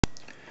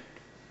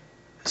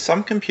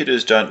Some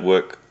computers don't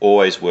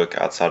always work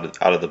out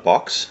of the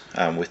box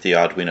with the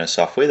Arduino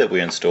software that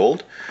we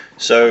installed.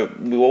 So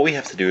what we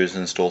have to do is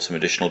install some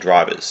additional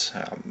drivers.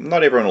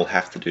 Not everyone will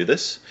have to do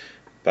this,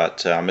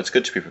 but it's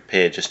good to be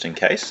prepared just in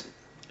case.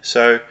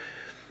 So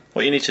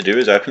what you need to do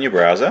is open your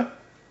browser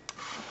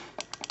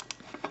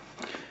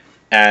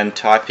and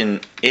type in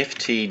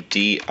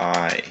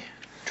FTDI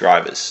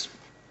drivers.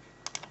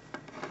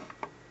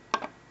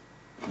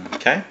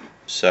 Okay,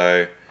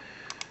 so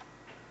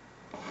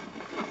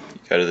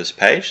go to this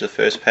page, the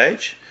first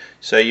page.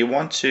 So you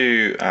want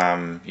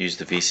to use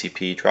the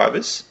VCP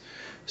drivers.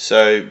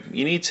 So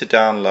you need to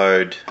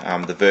download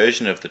the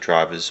version of the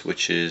drivers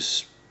which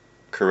is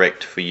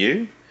correct for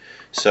you.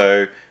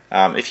 So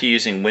if you're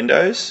using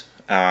Windows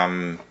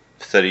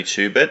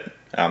 32-bit,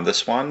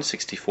 this one,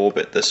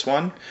 64-bit, this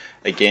one.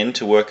 Again,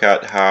 to work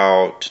out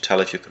how to tell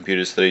if your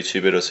computer is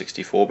 32-bit or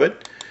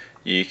 64-bit,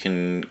 you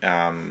can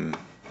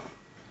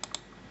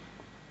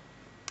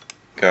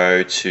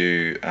go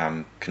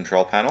to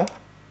Control Panel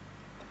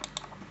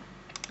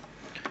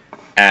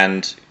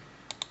and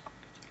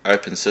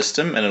open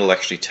System, and it'll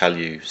actually tell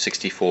you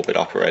 64-bit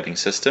operating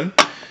system.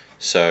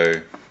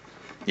 So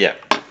yeah,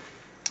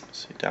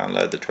 so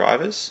download the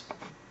drivers.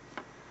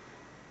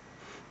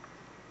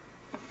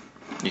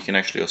 You can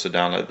actually also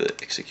download the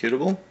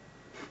executable.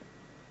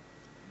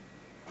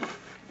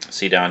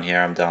 See down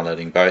here, I'm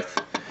downloading both.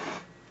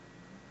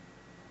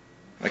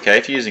 Okay,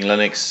 if you're using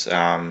Linux,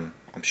 I'm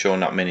sure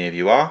not many of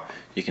you are,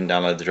 you can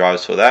download the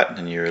drivers for that,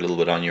 and you're a little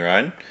bit on your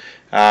own.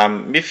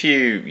 If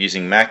you're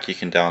using Mac, you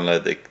can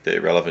download the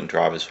relevant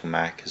drivers for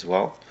Mac as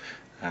well,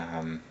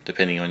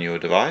 depending on your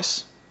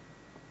device.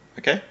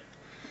 Okay.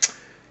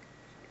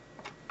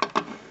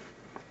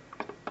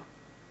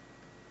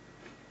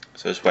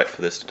 So just wait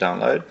for this to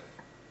download.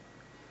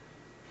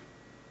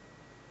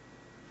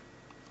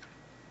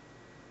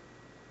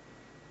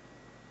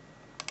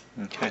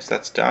 Okay, so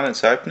that's done,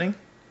 it's opening.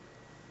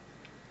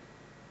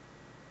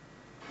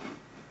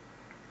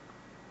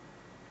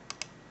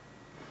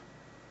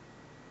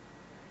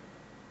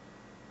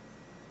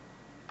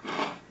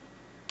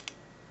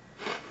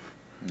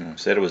 I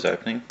said it was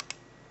opening.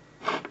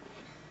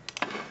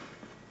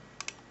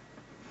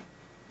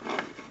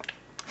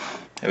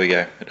 There we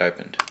go, it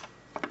opened.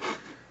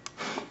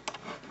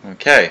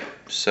 Okay,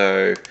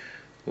 so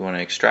we want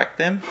to extract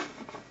them.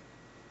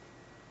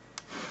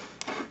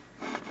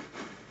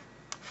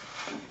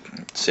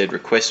 It said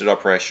requested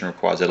operation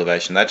requires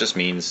elevation. That just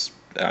means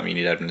you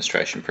need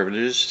administration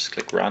privileges. Just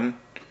click run.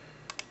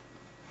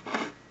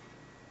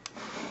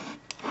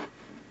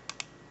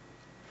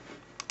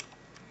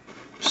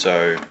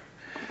 So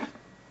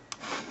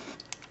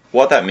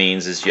what that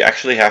means is you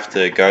actually have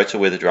to go to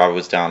where the driver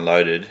was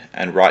downloaded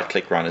and right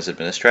click run as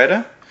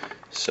administrator.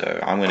 So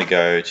I'm going to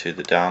go to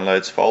the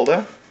downloads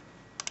folder.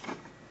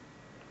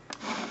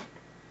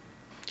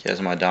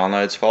 Here's my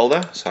downloads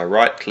folder. So I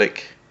right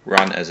click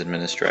run as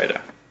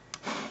administrator.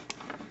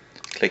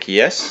 Click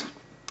yes,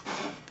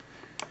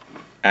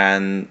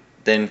 and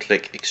then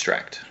click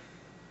extract.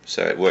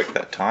 So it worked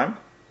that time.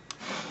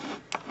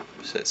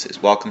 So it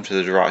says welcome to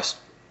the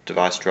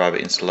device driver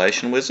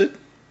installation wizard.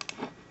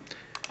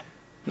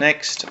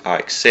 Next, I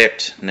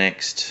accept,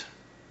 next,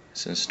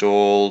 it's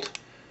installed,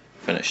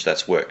 finished,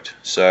 that's worked.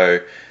 So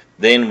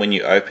then when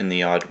you open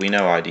the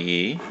Arduino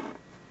IDE,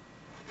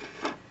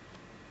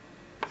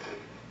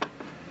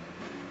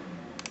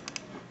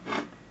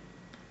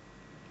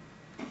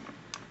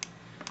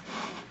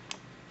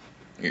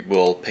 it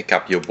will pick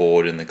up your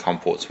board in the COM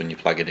ports when you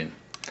plug it in.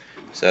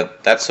 So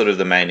that's sort of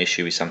the main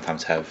issue we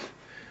sometimes have.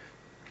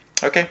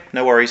 Okay,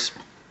 no worries.